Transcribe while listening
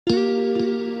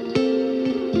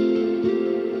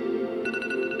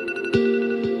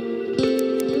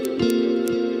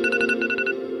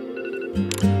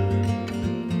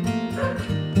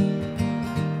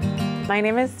My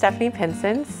name is Stephanie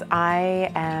Pinsence. I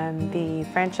am the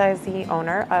franchisee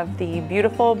owner of the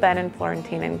beautiful Ben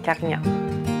Florentine de Carignan.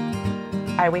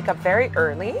 I wake up very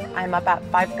early. I'm up at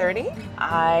 5:30.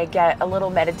 I get a little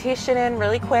meditation in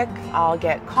really quick. I'll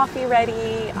get coffee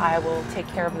ready. I will take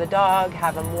care of the dog,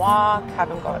 have him walk, have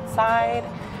him go outside.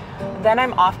 Then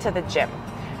I'm off to the gym.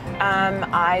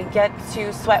 I get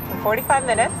to sweat for 45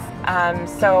 minutes.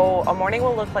 So a morning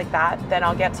will look like that. Then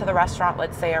I'll get to the restaurant,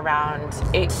 let's say around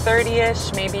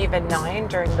 8:30ish, maybe even 9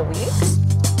 during the week.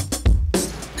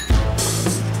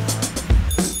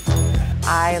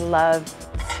 I love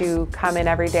to come in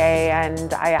every day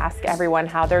and I ask everyone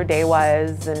how their day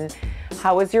was and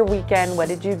how was your weekend, what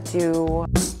did you do?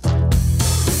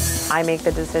 I make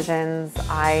the decisions.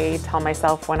 I tell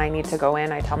myself when I need to go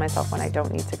in. I tell myself when I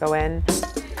don't need to go in.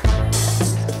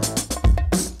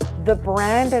 The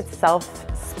brand itself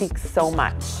speaks so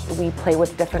much. We play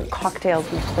with different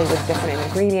cocktails, we play with different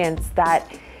ingredients that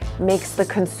makes the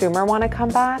consumer want to come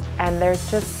back. And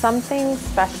there's just something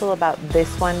special about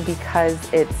this one because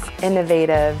it's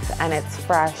innovative and it's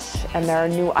fresh and there are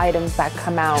new items that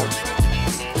come out.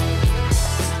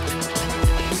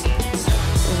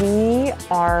 We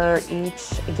are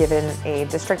each given a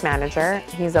district manager.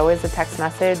 He's always a text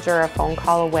message or a phone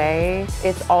call away.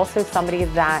 It's also somebody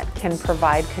that can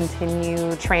provide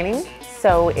continued training.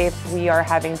 So if we are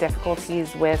having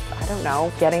difficulties with, I don't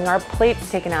know, getting our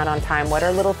plates taken out on time, what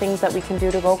are little things that we can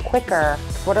do to go quicker?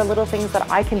 What are little things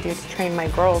that I can do to train my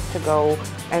girls to go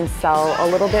and sell a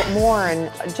little bit more?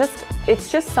 And it's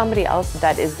just somebody else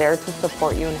that is there to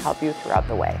support you and help you throughout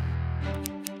the way.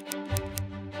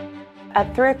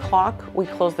 At 3 o'clock, we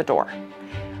close the door.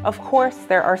 Of course,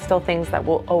 there are still things that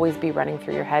will always be running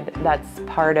through your head. That's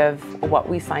part of what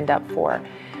we signed up for.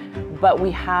 But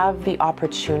we have the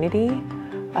opportunity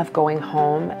of going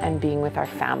home and being with our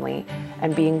family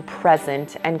and being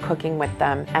present and cooking with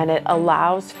them. And it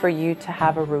allows for you to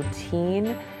have a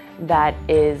routine that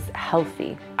is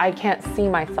healthy. I can't see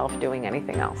myself doing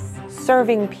anything else.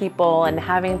 Serving people and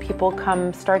having people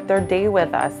come start their day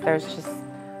with us,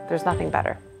 there's nothing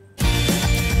better.